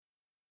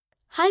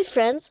Hi,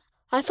 friends.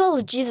 I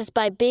follow Jesus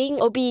by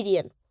being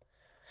obedient.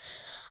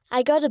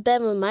 I go to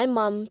bed when my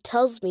mom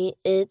tells me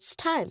it's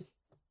time.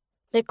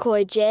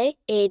 McCoy J.,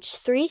 age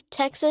 3,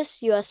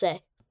 Texas, USA.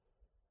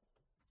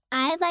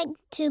 I like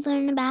to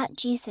learn about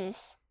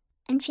Jesus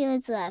and feel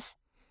his love.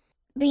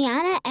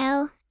 Brianna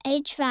L.,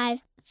 age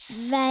 5,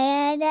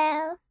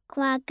 Valladolid,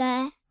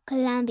 Cuaca,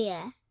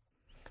 Colombia.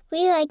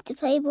 We like to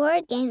play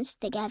board games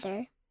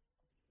together.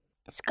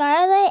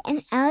 Scarlett and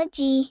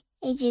LG,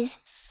 ages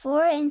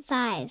 4 and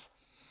 5,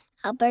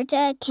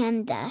 Alberta,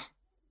 Canada.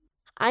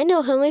 I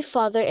know Heavenly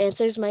Father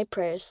answers my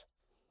prayers.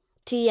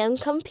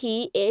 TM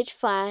Compete, age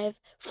 5,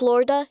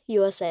 Florida,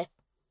 USA.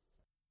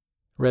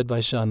 Read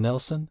by Sean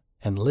Nelson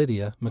and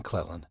Lydia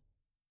McClellan.